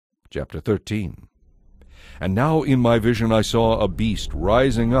Chapter 13. And now in my vision I saw a beast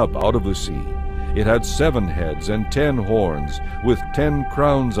rising up out of the sea. It had 7 heads and 10 horns, with 10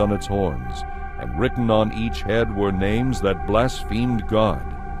 crowns on its horns, and written on each head were names that blasphemed God.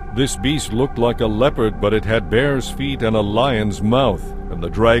 This beast looked like a leopard, but it had bear's feet and a lion's mouth, and the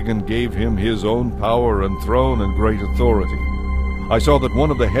dragon gave him his own power and throne and great authority. I saw that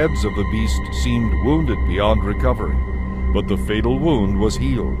one of the heads of the beast seemed wounded beyond recovery, but the fatal wound was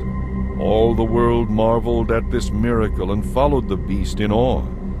healed. All the world marveled at this miracle and followed the beast in awe.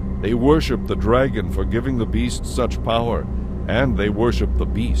 They worshipped the dragon for giving the beast such power, and they worshipped the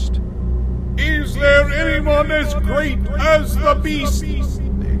beast. "Is there anyone as great as the beast?"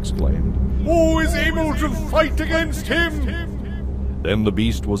 they exclaimed. "Who is able to fight against him?" Then the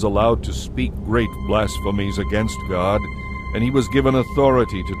beast was allowed to speak great blasphemies against God, and he was given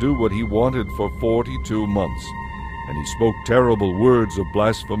authority to do what he wanted for 42 months. And he spoke terrible words of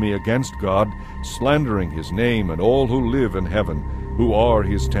blasphemy against God, slandering his name and all who live in heaven, who are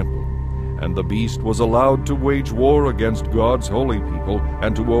his temple. And the beast was allowed to wage war against God's holy people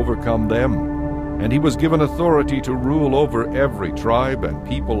and to overcome them. And he was given authority to rule over every tribe and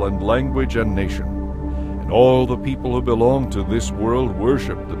people and language and nation. And all the people who belong to this world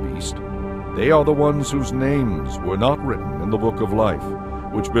worship the beast. They are the ones whose names were not written in the book of life,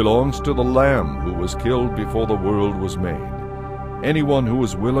 which belongs to the Lamb who was killed before the world was made. Anyone who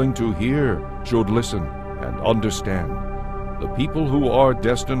is willing to hear should listen and understand. The people who are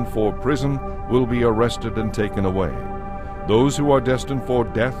destined for prison will be arrested and taken away. Those who are destined for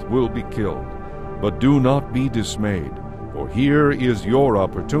death will be killed. But do not be dismayed, for here is your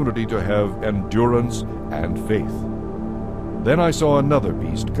opportunity to have endurance and faith. Then I saw another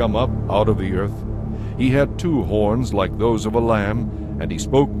beast come up out of the earth. He had 2 horns like those of a lamb, and he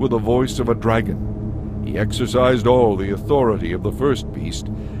spoke with the voice of a dragon. He exercised all the authority of the first beast,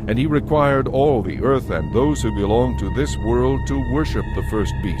 and he required all the earth and those who belong to this world to worship the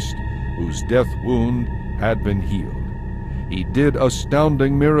first beast, whose death wound had been healed. He did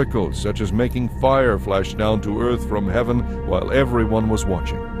astounding miracles, such as making fire flash down to earth from heaven while everyone was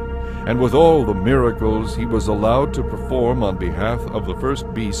watching. And with all the miracles he was allowed to perform on behalf of the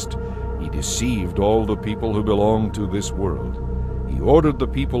first beast, he deceived all the people who belong to this world. He ordered the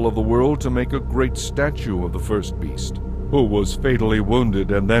people of the world to make a great statue of the first beast, who was fatally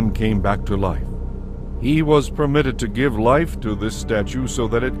wounded and then came back to life. He was permitted to give life to this statue so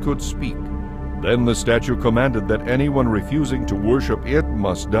that it could speak. Then the statue commanded that anyone refusing to worship it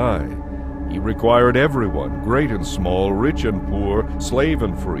must die. He required everyone, great and small, rich and poor, slave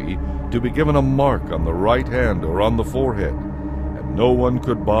and free, to be given a mark on the right hand or on the forehead. And no one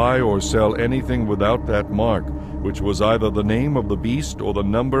could buy or sell anything without that mark, which was either the name of the beast or the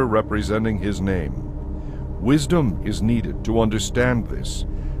number representing his name. Wisdom is needed to understand this.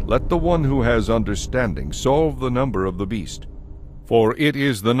 Let the one who has understanding solve the number of the beast. For it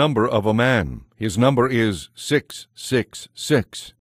is the number of a man. His number is 666.